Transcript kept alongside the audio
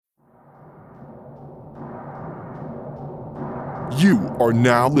You are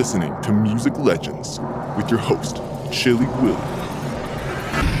now listening to Music Legends with your host, Chili Willy.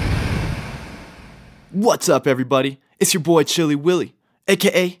 What's up, everybody? It's your boy, Chili Willy,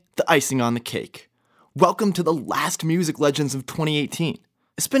 aka the icing on the cake. Welcome to the last Music Legends of 2018.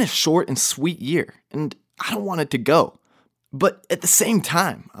 It's been a short and sweet year, and I don't want it to go. But at the same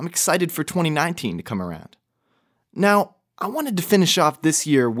time, I'm excited for 2019 to come around. Now, I wanted to finish off this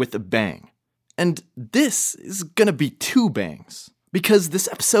year with a bang. And this is gonna be two bangs, because this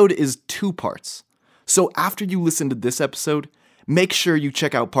episode is two parts. So after you listen to this episode, make sure you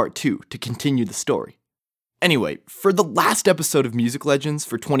check out part 2 to continue the story. Anyway, for the last episode of Music Legends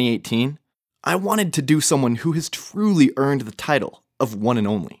for 2018, I wanted to do someone who has truly earned the title of one and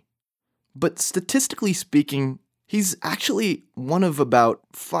only. But statistically speaking, he's actually one of about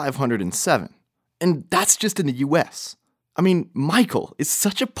 507. And that's just in the US. I mean, Michael is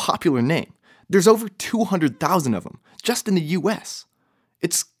such a popular name. There's over 200,000 of them, just in the US.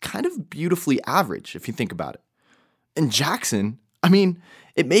 It's kind of beautifully average, if you think about it. And Jackson, I mean,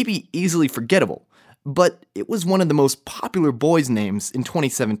 it may be easily forgettable, but it was one of the most popular boys' names in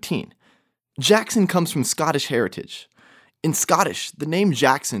 2017. Jackson comes from Scottish heritage. In Scottish, the name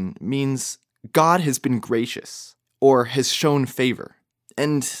Jackson means God has been gracious, or has shown favor.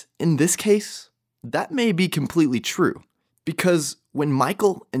 And in this case, that may be completely true, because when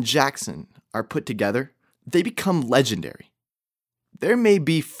Michael and Jackson are put together, they become legendary. There may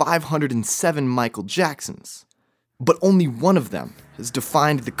be 507 Michael Jacksons, but only one of them has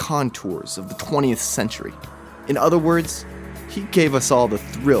defined the contours of the 20th century. In other words, he gave us all the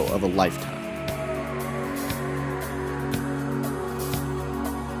thrill of a lifetime.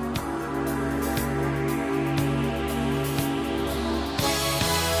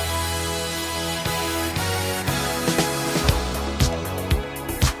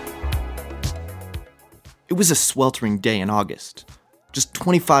 It was a sweltering day in August. Just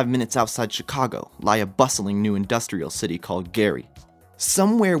 25 minutes outside Chicago lie a bustling new industrial city called Gary.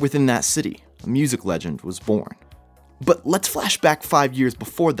 Somewhere within that city, a music legend was born. But let's flash back 5 years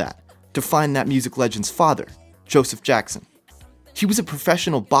before that to find that music legend's father, Joseph Jackson. He was a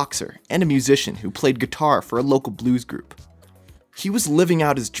professional boxer and a musician who played guitar for a local blues group. He was living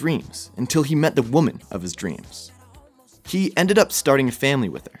out his dreams until he met the woman of his dreams. He ended up starting a family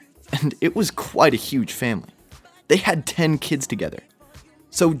with her. And it was quite a huge family. They had 10 kids together.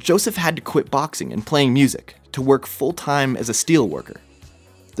 So Joseph had to quit boxing and playing music to work full-time as a steel worker.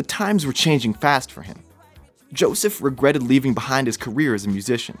 The times were changing fast for him. Joseph regretted leaving behind his career as a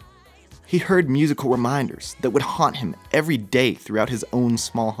musician. He heard musical reminders that would haunt him every day throughout his own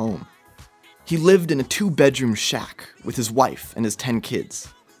small home. He lived in a 2-bedroom shack with his wife and his 10 kids.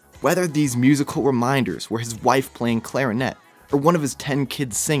 Whether these musical reminders were his wife playing clarinet or one of his 10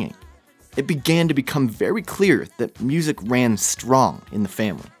 kids singing, it began to become very clear that music ran strong in the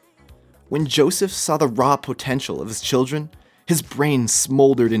family. When Joseph saw the raw potential of his children, his brain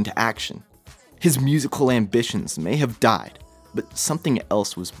smoldered into action. His musical ambitions may have died, but something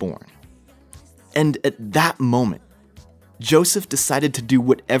else was born. And at that moment, Joseph decided to do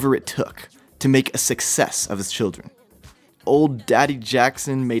whatever it took to make a success of his children. Old Daddy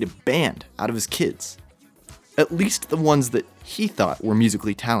Jackson made a band out of his kids. At least the ones that he thought were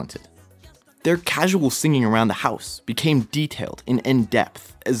musically talented. Their casual singing around the house became detailed and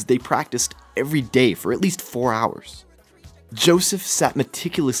in-depth as they practiced every day for at least 4 hours. Joseph sat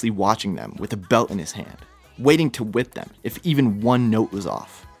meticulously watching them with a belt in his hand, waiting to whip them if even one note was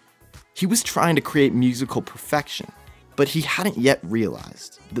off. He was trying to create musical perfection, but he hadn't yet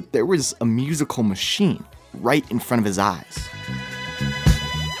realized that there was a musical machine right in front of his eyes.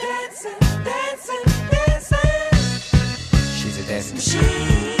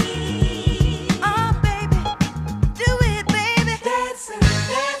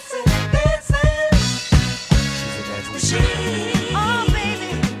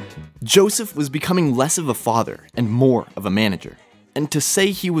 Joseph was becoming less of a father and more of a manager, and to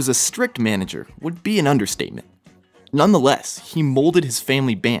say he was a strict manager would be an understatement. Nonetheless, he molded his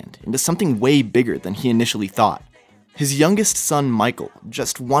family band into something way bigger than he initially thought. His youngest son, Michael,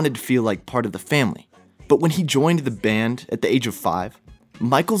 just wanted to feel like part of the family, but when he joined the band at the age of 5,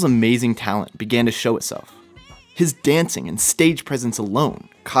 Michael's amazing talent began to show itself. His dancing and stage presence alone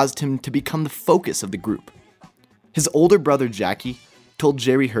caused him to become the focus of the group. His older brother, Jackie, told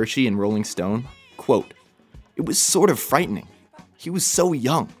Jerry Hershey in Rolling Stone, quote, "It was sort of frightening. He was so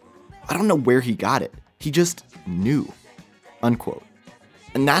young. I don't know where he got it. He just knew," unquote.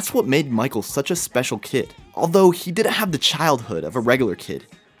 And that's what made Michael such a special kid. Although he didn't have the childhood of a regular kid,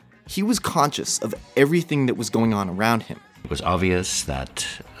 he was conscious of everything that was going on around him. It was obvious that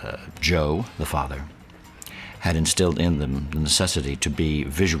Joe, the father, had instilled in them the necessity to be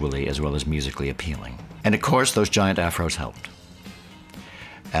visually as well as musically appealing. And of course, those giant afros helped.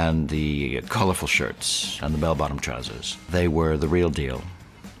 And the colorful shirts and the bell-bottom trousers, they were the real deal.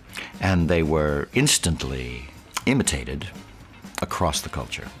 And they were instantly imitated across the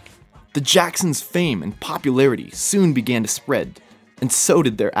culture. The Jacksons' fame and popularity soon began to spread, and so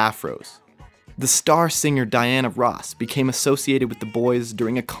did their afros. The star singer Diana Ross became associated with the boys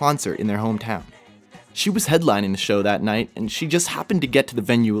during a concert in their hometown. She was headlining the show that night, and she just happened to get to the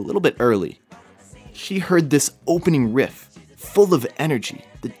venue a little bit early. She heard this opening riff, full of energy,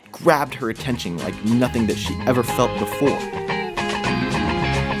 that grabbed her attention like nothing that she ever felt before.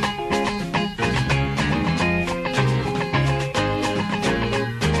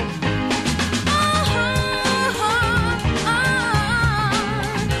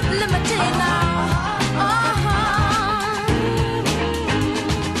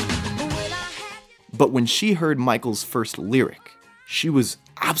 But when she heard Michael's first lyric, she was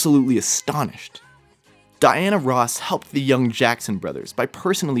absolutely astonished. Diana Ross helped the young Jackson brothers by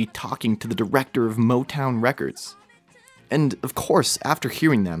personally talking to the director of Motown Records. And of course, after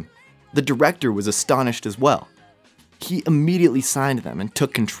hearing them, the director was astonished as well. He immediately signed them and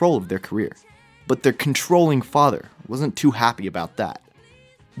took control of their career. But their controlling father wasn't too happy about that.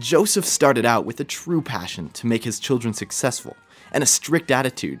 Joseph started out with a true passion to make his children successful, and a strict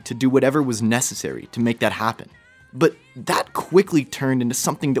attitude to do whatever was necessary to make that happen. But that quickly turned into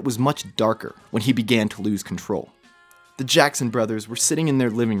something that was much darker when he began to lose control. The Jackson brothers were sitting in their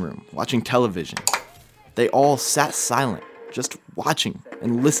living room watching television. They all sat silent, just watching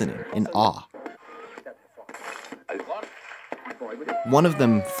and listening in awe. One of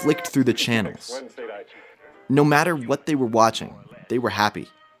them flicked through the channels. No matter what they were watching, they were happy.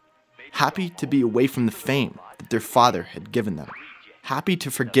 Happy to be away from the fame that their father had given them. Happy to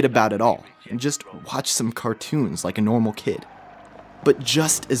forget about it all and just watch some cartoons like a normal kid. But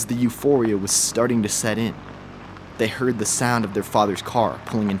just as the euphoria was starting to set in, they heard the sound of their father's car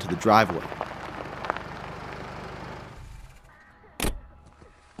pulling into the driveway.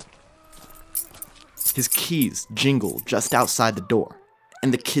 His keys jingled just outside the door,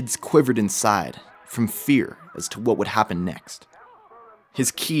 and the kids quivered inside from fear as to what would happen next.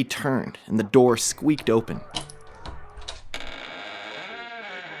 His key turned, and the door squeaked open.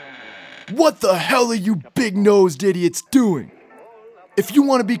 "What the hell are you big-nosed idiots doing? If you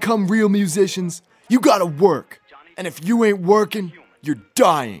want to become real musicians, you gotta work. And if you ain't working, you're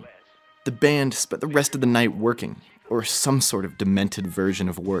dying." The band spent the rest of the night working, or some sort of demented version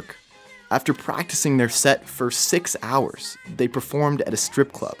of work. After practicing their set for 6 hours, they performed at a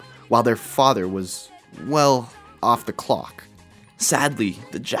strip club while their father was, well, off the clock. Sadly,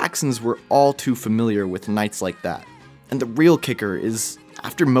 the Jacksons were all too familiar with nights like that. And the real kicker is,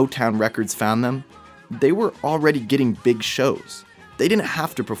 after Motown Records found them, they were already getting big shows. They didn't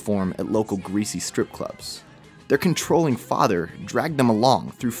have to perform at local greasy strip clubs. Their controlling father dragged them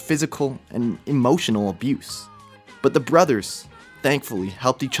along through physical and emotional abuse. But the brothers, thankfully,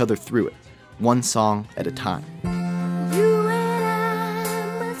 helped each other through it, one song at a time. You and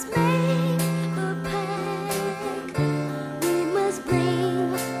I must make a pact. We must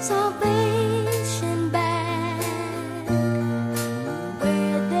bring salvation back.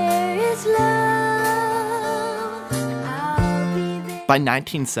 Where there is love, I'll be there. By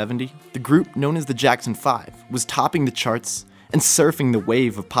 1970, the group known as the Jackson 5 was topping the charts and surfing the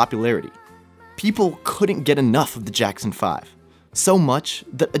wave of popularity. People couldn't get enough of the Jackson 5. So much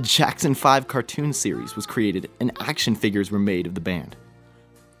that a Jackson 5 cartoon series was created and action figures were made of the band.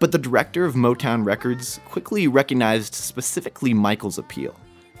 But the director of Motown Records quickly recognized specifically Michael's appeal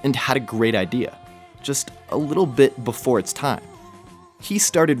and had a great idea, just a little bit before its time. He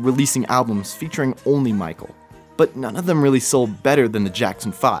started releasing albums featuring only Michael, but none of them really sold better than the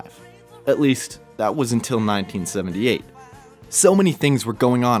Jackson 5. At least, that was until 1978. So many things were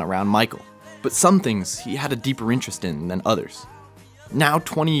going on around Michael, but some things he had a deeper interest in than others. Now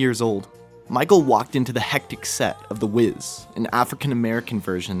 20 years old, Michael walked into the hectic set of The Wiz, an African-American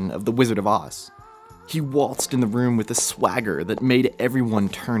version of The Wizard of Oz. He waltzed in the room with a swagger that made everyone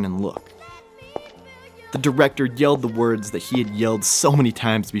turn and look. The director yelled the words that he had yelled so many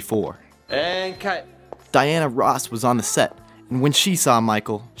times before. And cut. Diana Ross was on the set, and when she saw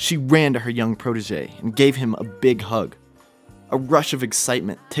Michael, she ran to her young protege and gave him a big hug. A rush of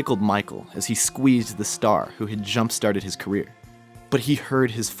excitement tickled Michael as he squeezed the star who had jump-started his career. But he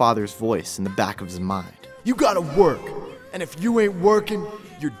heard his father's voice in the back of his mind. "You gotta work, and if you ain't working,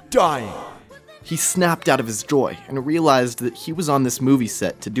 you're dying." He snapped out of his joy and realized that he was on this movie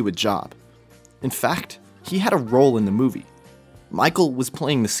set to do a job. In fact, he had a role in the movie. Michael was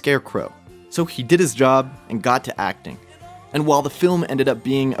playing the Scarecrow, So he did his job and got to acting. And while the film ended up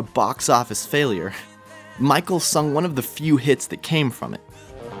being a box office failure, Michael sung one of the few hits that came from it.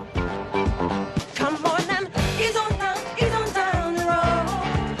 Come on and ease on down the road.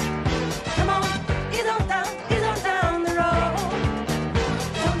 Come on, ease on down the road.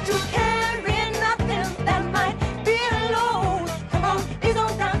 Don't you carry nothing that might be a load. Come on, ease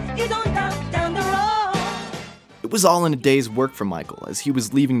on down the road. It was all in a day's work for Michael as he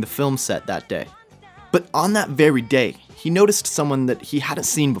was leaving the film set that day. But on that very day, he noticed someone that he hadn't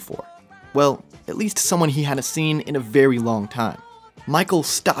seen before. Well, at least someone he hadn't seen in a very long time. Michael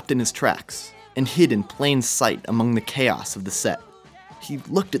stopped in his tracks and hid in plain sight among the chaos of the set. He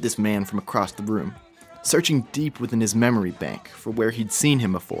looked at this man from across the room, searching deep within his memory bank for where he'd seen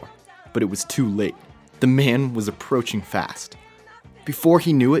him before, but it was too late. The man was approaching fast. Before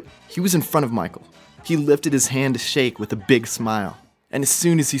he knew it, he was in front of Michael. He lifted his hand to shake with a big smile, and as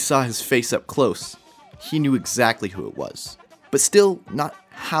soon as he saw his face up close, he knew exactly who it was, but still not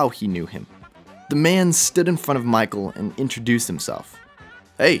how he knew him. The man stood in front of Michael and introduced himself.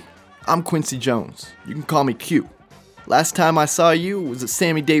 "Hey, I'm Quincy Jones. You can call me Q. Last time I saw you was at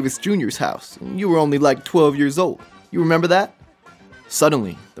Sammy Davis Jr.'s house, and you were only like 12 years old. You remember that?"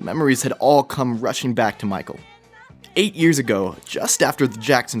 Suddenly, the memories had all come rushing back to Michael. 8 years ago, just after the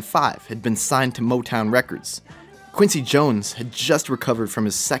Jackson 5 had been signed to Motown Records, Quincy Jones had just recovered from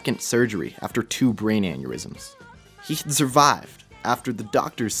his second surgery after 2 brain aneurysms. He had survived after the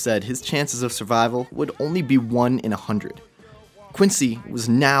doctors said his chances of survival would only be 1 in 100. Quincy was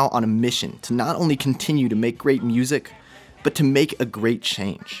now on a mission to not only continue to make great music, but to make a great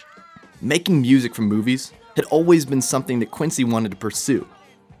change. Making music for movies had always been something that Quincy wanted to pursue.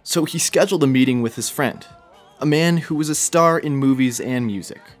 So he scheduled a meeting with his friend, a man who was a star in movies and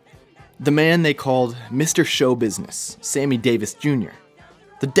music. The man they called Mr. Show Business, Sammy Davis Jr.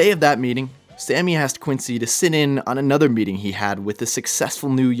 The day of that meeting, Sammy asked Quincy to sit in on another meeting he had with a successful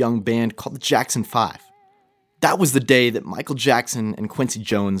new young band called the Jackson 5. That was the day that Michael Jackson and Quincy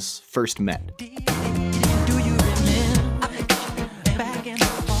Jones first met. Back and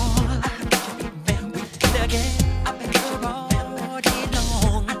forth,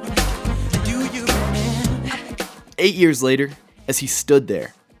 8 years later, as he stood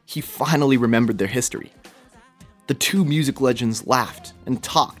there, he finally remembered their history. The two music legends laughed and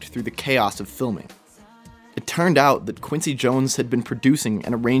talked through the chaos of filming. It turned out that Quincy Jones had been producing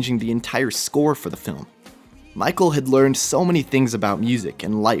and arranging the entire score for the film. Michael had learned so many things about music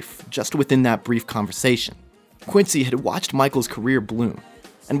and life just within that brief conversation. Quincy had watched Michael's career bloom,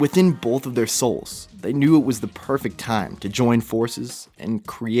 and within both of their souls, they knew it was the perfect time to join forces and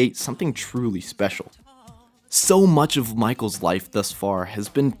create something truly special. So much of Michael's life thus far has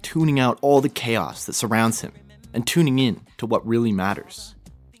been tuning out all the chaos that surrounds him and tuning in to what really matters.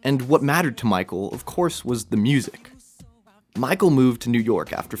 And what mattered to Michael, of course, was the music. Michael moved to New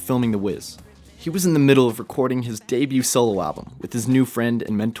York after filming The Wiz. He was in the middle of recording his debut solo album with his new friend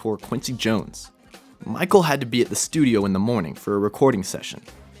and mentor Quincy Jones. Michael had to be at the studio in the morning for a recording session,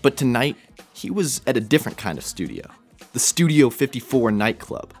 but tonight, he was at a different kind of studio, the Studio 54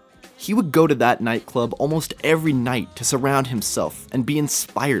 nightclub. He would go to that nightclub almost every night to surround himself and be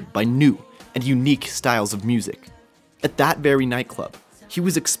inspired by new and unique styles of music. At that very nightclub, he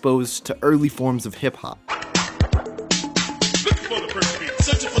was exposed to early forms of hip-hop,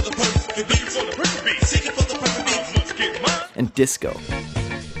 and disco.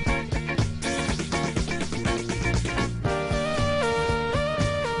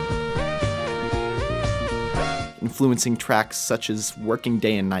 Influencing tracks such as Working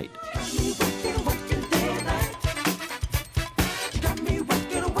Day and Night.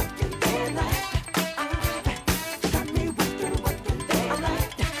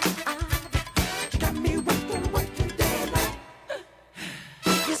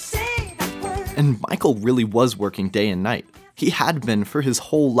 And Michael really was working day and night. He had been for his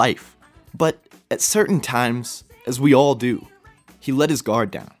whole life. But at certain times, as we all do, he let his guard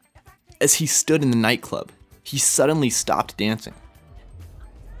down. As he stood in the nightclub, he suddenly stopped dancing.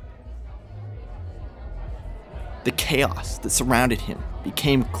 The chaos that surrounded him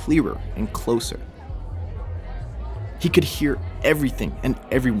became clearer and closer. He could hear everything and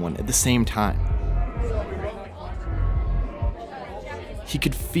everyone at the same time. He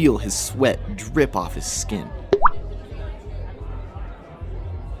could feel his sweat drip off his skin.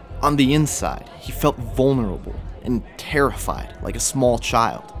 On the inside, he felt vulnerable and terrified like a small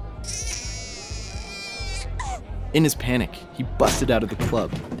child. In his panic, he busted out of the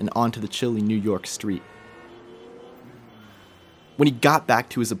club and onto the chilly New York street. When he got back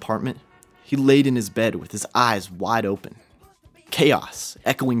to his apartment, he laid in his bed with his eyes wide open, chaos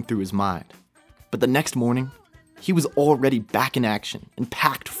echoing through his mind. But the next morning, he was already back in action and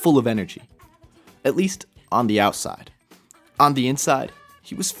packed full of energy. At least on the outside. On the inside,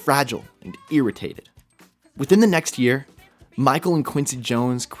 he was fragile and irritated. Within the next year, Michael and Quincy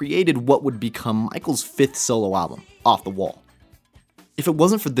Jones created what would become Michael's 5th solo album, Off the Wall. If it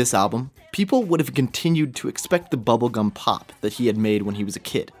wasn't for this album, people would have continued to expect the bubblegum pop that he had made when he was a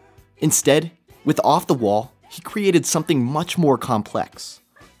kid. Instead, with Off the Wall, he created something much more complex.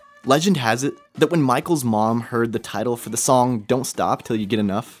 Legend has it that when Michael's mom heard the title for the song Don't Stop Till You Get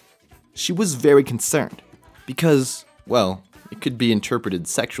Enough, she was very concerned because, well, it could be interpreted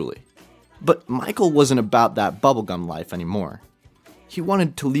sexually. But Michael wasn't about that bubblegum life anymore. He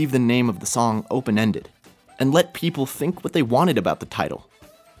wanted to leave the name of the song open-ended and let people think what they wanted about the title.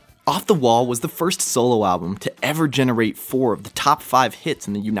 Off the Wall was the first solo album to ever generate 4 of the top 5 hits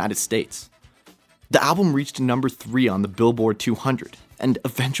in the United States. The album reached number 3 on the Billboard 200 and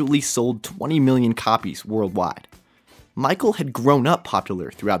eventually sold 20 million copies worldwide. Michael had grown up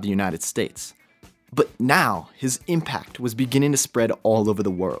popular throughout the United States, but now his impact was beginning to spread all over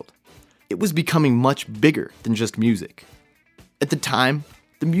the world. It was becoming much bigger than just music. At the time,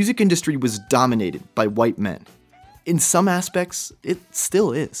 the music industry was dominated by white men. In some aspects, it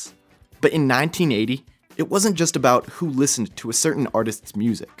still is. But in 1980, it wasn't just about who listened to a certain artist's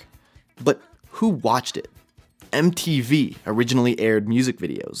music, but who watched it. MTV originally aired music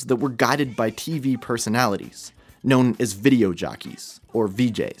videos that were guided by TV personalities, known as video jockeys, or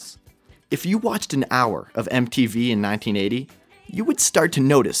VJs. If you watched an hour of MTV in 1980, you would start to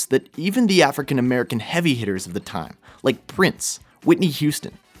notice that even the African-American heavy hitters of the time, like Prince, Whitney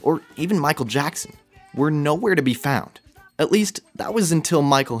Houston, or even Michael Jackson, were nowhere to be found. At least, that was until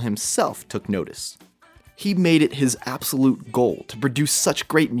Michael himself took notice. He made it his absolute goal to produce such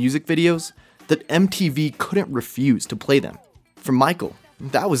great music videos that MTV couldn't refuse to play them. For Michael,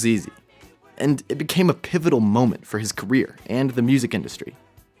 that was easy. And it became a pivotal moment for his career and the music industry.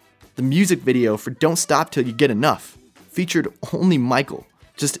 The music video for Don't Stop Till You Get Enough featured only Michael,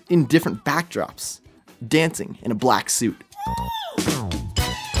 just in different backdrops, dancing in a black suit.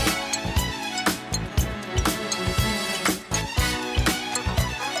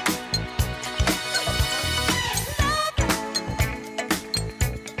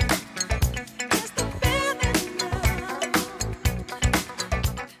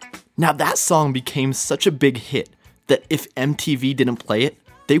 Now that song became such a big hit that if MTV didn't play it,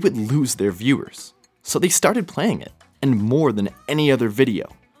 they would lose their viewers. So they started playing it, and more than any other video.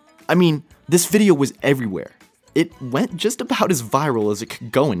 I mean, this video was everywhere. It went just about as viral as it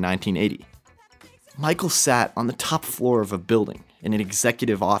could go in 1980. Michael sat on the top floor of a building in an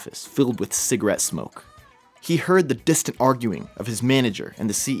executive office filled with cigarette smoke. He heard the distant arguing of his manager and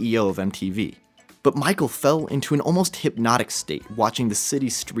the CEO of MTV. But Michael fell into an almost hypnotic state watching the city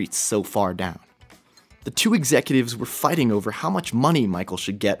streets so far down. The two executives were fighting over how much money Michael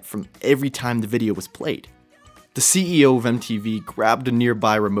should get from every time the video was played. The CEO of MTV grabbed a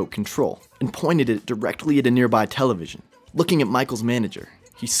nearby remote control and pointed it directly at a nearby television. Looking at Michael's manager,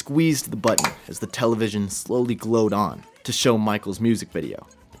 he squeezed the button as the television slowly glowed on to show Michael's music video.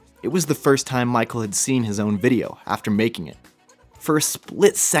 It was the first time Michael had seen his own video after making it. For a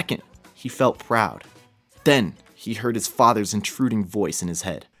split second, he felt proud. Then, he heard his father's intruding voice in his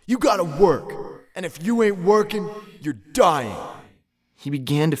head. You gotta work, and if you ain't working, you're dying. He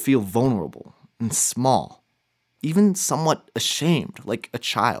began to feel vulnerable and small, even somewhat ashamed, like a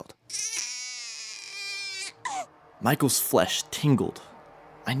child. Michael's flesh tingled.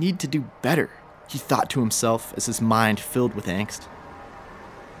 I need to do better, he thought to himself as his mind filled with angst.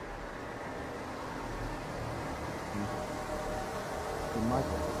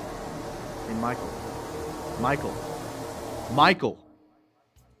 Michael.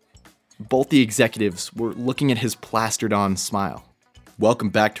 Both the executives were looking at his plastered-on smile. Welcome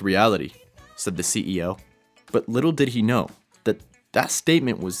back to reality, said the CEO. But little did he know that that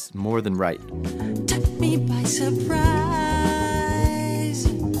statement was more than right. Took me by surprise.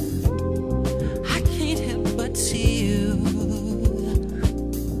 I can't help but see you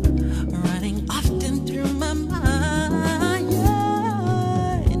running often through my mind.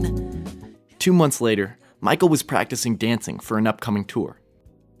 2 months later, Michael was practicing dancing for an upcoming tour.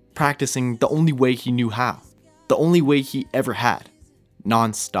 Practicing the only way he knew how. The only way he ever had.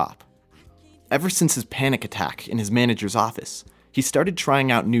 Non-stop. Ever since his panic attack in his manager's office, he started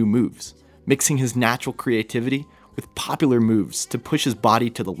trying out new moves, mixing his natural creativity with popular moves to push his body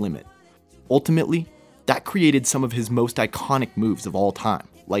to the limit. Ultimately, that created some of his most iconic moves of all time,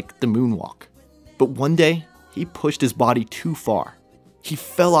 like the moonwalk. But one day, he pushed his body too far. He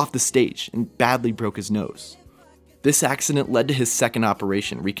fell off the stage and badly broke his nose. This accident led to his second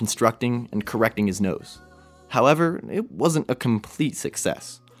operation, reconstructing and correcting his nose. However, it wasn't a complete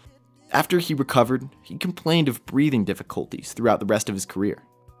success. After he recovered, he complained of breathing difficulties throughout the rest of his career.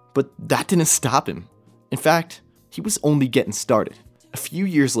 But that didn't stop him. In fact, he was only getting started. A few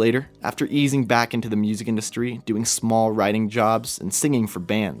years later, after easing back into the music industry, doing small writing jobs and singing for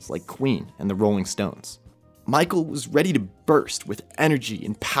bands like Queen and the Rolling Stones, Michael was ready to burst with energy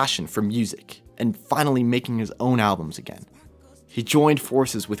and passion for music and finally making his own albums again. He joined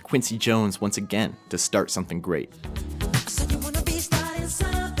forces with Quincy Jones once again to start something great. So you wanna be starting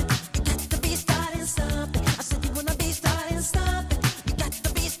something? You got to be starting something. I said you wanna be starting something. You got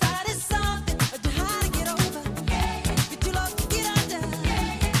to be starting something. But you're hard to get over. You're too low to get under.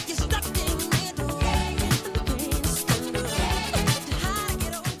 You're stuck in the middle. The pain's too low. But you're hard to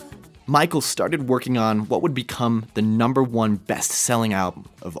get over. Michael started working on what would become the #1 best-selling album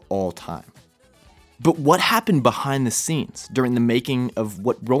of all time. But what happened behind the scenes during the making of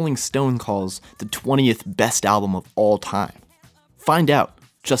what Rolling Stone calls the 20th best album of all time? Find out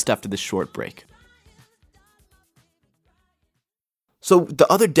just after this short break. So the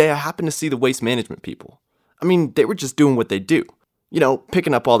other day I happened to see the waste management people. I mean, they were just doing what they do. You know,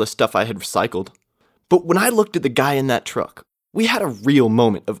 picking up all the stuff I had recycled. But when I looked at the guy in that truck, we had a real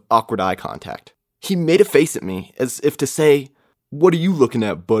moment of awkward eye contact. He made a face at me as if to say, "What are you looking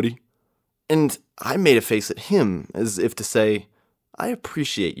at, buddy?" And I made a face at him as if to say, "I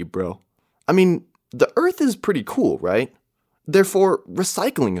appreciate you, bro. I mean, the earth is pretty cool, right? Therefore,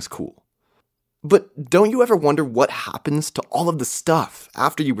 recycling is cool. But don't you ever wonder what happens to all of the stuff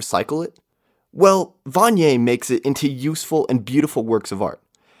after you recycle it? Well, Vanier makes it into useful and beautiful works of art.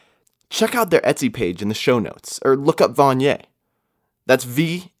 Check out their Etsy page in the show notes, or look up Vanier. That's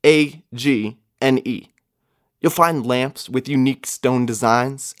Vagne. You'll find lamps with unique stone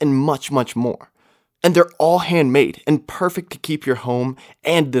designs and much, much more. And they're all handmade and perfect to keep your home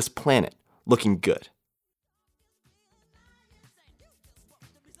and this planet looking good."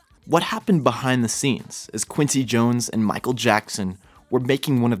 What happened behind the scenes as Quincy Jones and Michael Jackson were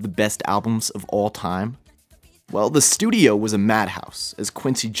making one of the best albums of all time? Well, the studio was a madhouse as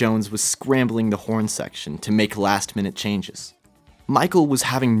Quincy Jones was scrambling the horn section to make last-minute changes. Michael was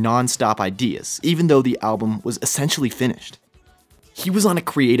having non-stop ideas, even though the album was essentially finished. He was on a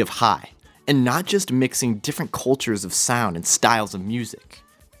creative high, and not just mixing different cultures of sound and styles of music.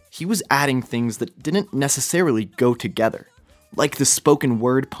 He was adding things that didn't necessarily go together, like the spoken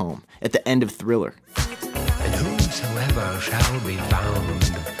word poem at the end of Thriller. And whosoever shall be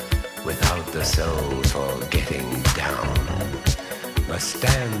found without the soul for getting down must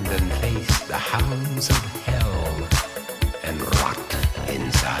stand and face the hounds of hell and rot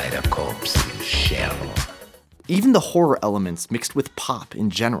inside a corpse's shell. Even the horror elements mixed with pop in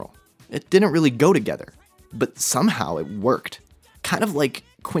general, it didn't really go together, but somehow it worked. Kind of like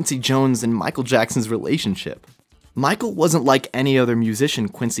Quincy Jones and Michael Jackson's relationship. Michael wasn't like any other musician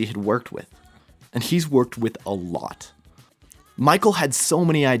Quincy had worked with, and he's worked with a lot. Michael had so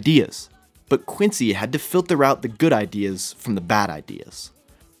many ideas, but Quincy had to filter out the good ideas from the bad ideas.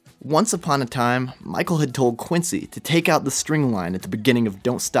 Once upon a time, Michael had told Quincy to take out the string line at the beginning of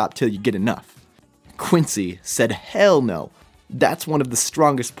Don't Stop Till You Get Enough. Quincy said hell no, that's one of the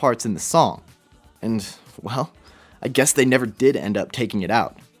strongest parts in the song. And, well, I guess they never did end up taking it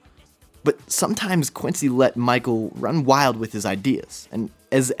out. But sometimes Quincy let Michael run wild with his ideas, and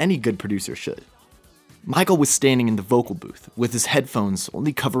as any good producer should. Michael was standing in the vocal booth with his headphones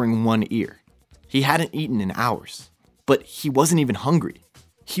only covering one ear. He hadn't eaten in hours, but he wasn't even hungry.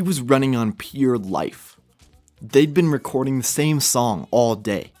 He was running on pure life. They'd been recording the same song all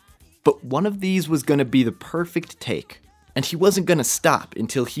day, but one of these was going to be the perfect take, and he wasn't going to stop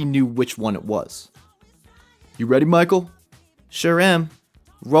until he knew which one it was. "You ready, Michael?" "Sure am."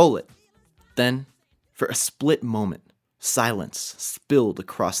 "Roll it." Then, for a split moment, silence spilled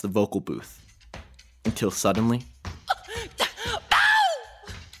across the vocal booth, until suddenly,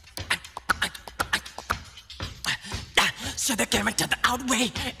 So they came into the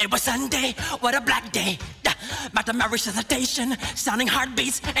outway. It was Sunday. What a black day. Mathematics hesitation, sounding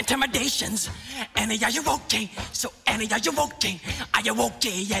heartbeats, intimidations. Annie, are you okay? So Annie, are you okay? Are you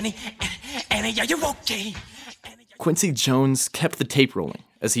okay, Annie? Annie, are you okay? Quincy Jones kept the tape rolling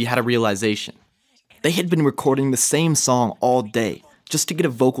as he had a realization. They had been recording the same song all day just to get a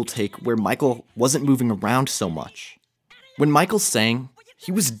vocal take where Michael wasn't moving around so much. When Michael sang,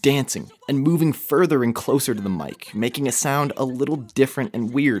 he was dancing and moving further and closer to the mic, making it sound a little different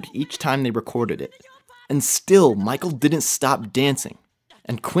and weird each time they recorded it. And still, Michael didn't stop dancing.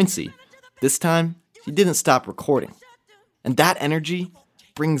 And Quincy, this time, he didn't stop recording. And that energy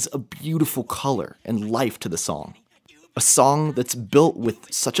brings a beautiful color and life to the song. A song that's built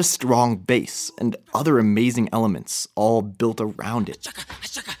with such a strong bass and other amazing elements all built around it.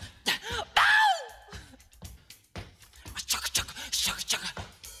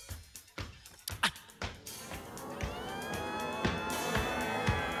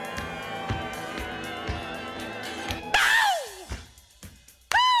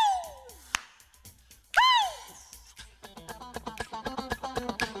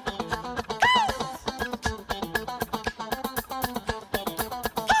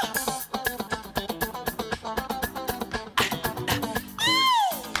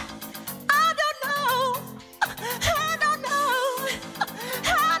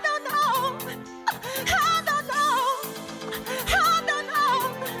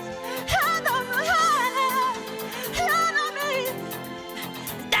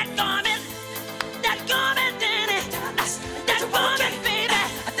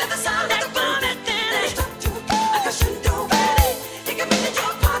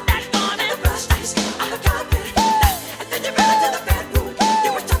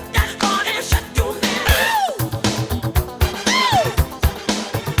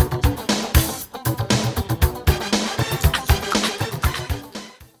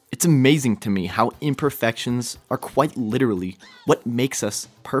 It's amazing to me how imperfections are quite literally what makes us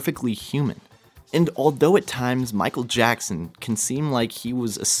perfectly human. And although at times Michael Jackson can seem like he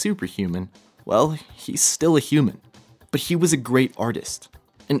was a superhuman, well, he's still a human. But he was a great artist.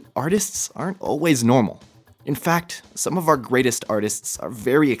 And artists aren't always normal. In fact, some of our greatest artists are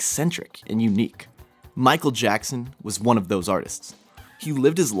very eccentric and unique. Michael Jackson was one of those artists. He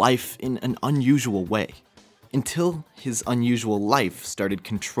lived his life in an unusual way, until his unusual life started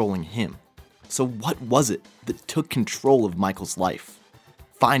controlling him. So what was it that took control of Michael's life?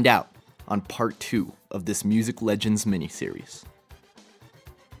 Find out on part 2 of this Music Legends miniseries.